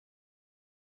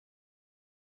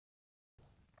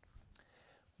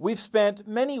We've spent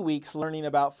many weeks learning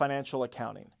about financial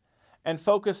accounting and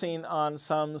focusing on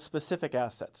some specific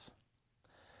assets.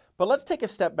 But let's take a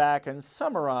step back and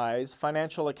summarize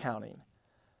financial accounting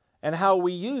and how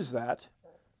we use that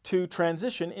to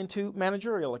transition into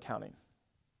managerial accounting.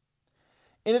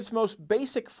 In its most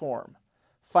basic form,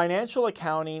 financial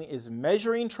accounting is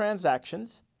measuring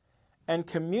transactions and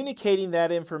communicating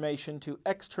that information to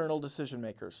external decision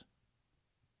makers.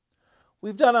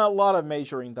 We've done a lot of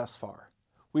measuring thus far.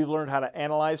 We've learned how to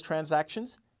analyze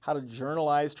transactions, how to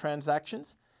journalize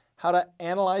transactions, how to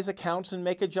analyze accounts and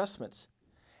make adjustments,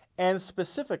 and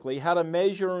specifically how to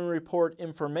measure and report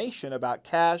information about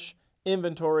cash,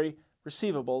 inventory,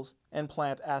 receivables, and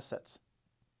plant assets.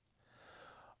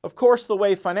 Of course, the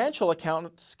way financial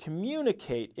accountants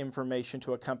communicate information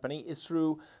to a company is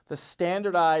through the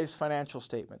standardized financial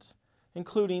statements,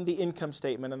 including the income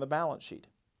statement and the balance sheet.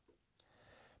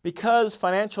 Because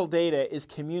financial data is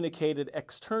communicated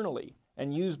externally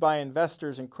and used by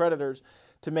investors and creditors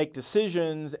to make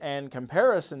decisions and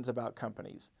comparisons about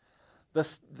companies,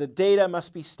 the data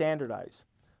must be standardized.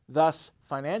 Thus,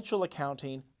 financial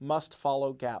accounting must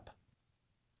follow GAAP.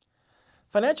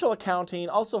 Financial accounting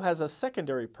also has a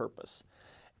secondary purpose,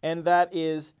 and that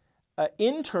is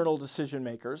internal decision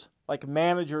makers, like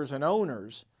managers and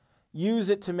owners, use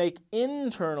it to make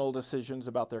internal decisions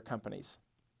about their companies.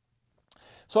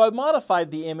 So I've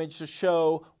modified the image to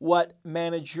show what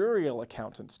managerial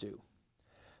accountants do.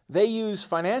 They use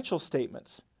financial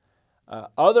statements,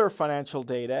 other financial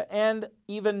data, and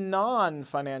even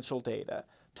non-financial data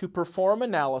to perform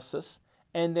analysis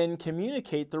and then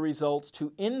communicate the results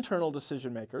to internal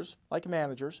decision makers, like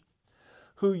managers,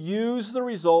 who use the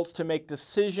results to make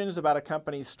decisions about a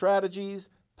company's strategies,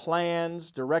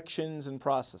 plans, directions, and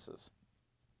processes.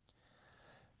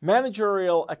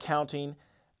 Managerial accounting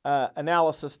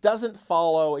analysis doesn't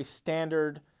follow a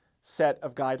standard set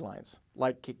of guidelines,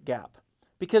 like GAAP,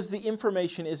 because the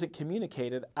information isn't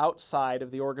communicated outside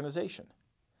of the organization.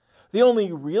 The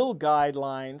only real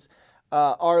guidelines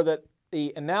are that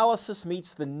the analysis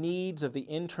meets the needs of the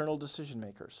internal decision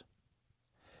makers.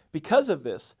 Because of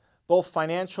this, both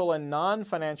financial and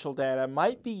non-financial data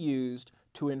might be used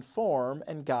to inform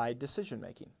and guide decision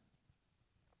making.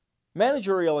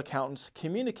 Managerial accountants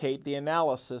communicate the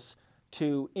analysis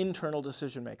to internal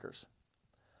decision makers.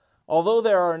 Although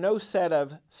there are no set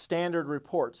of standard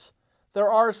reports, there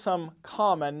are some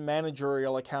common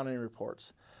managerial accounting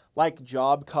reports, like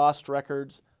job cost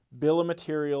records, bill of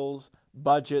materials,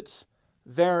 budgets,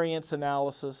 variance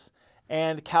analysis,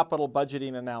 and capital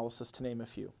budgeting analysis, to name a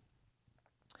few.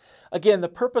 Again, the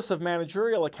purpose of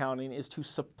managerial accounting is to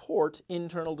support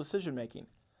internal decision making.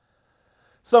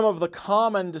 Some of the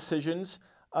common decisions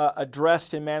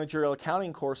addressed in managerial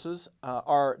accounting courses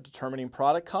are determining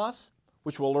product costs,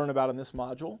 which we'll learn about in this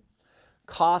module,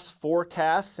 cost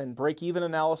forecasts and break-even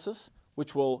analysis,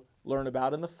 which we'll learn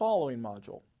about in the following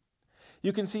module.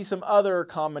 You can see some other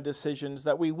common decisions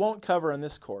that we won't cover in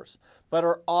this course, but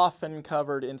are often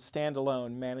covered in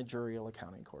standalone managerial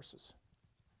accounting courses.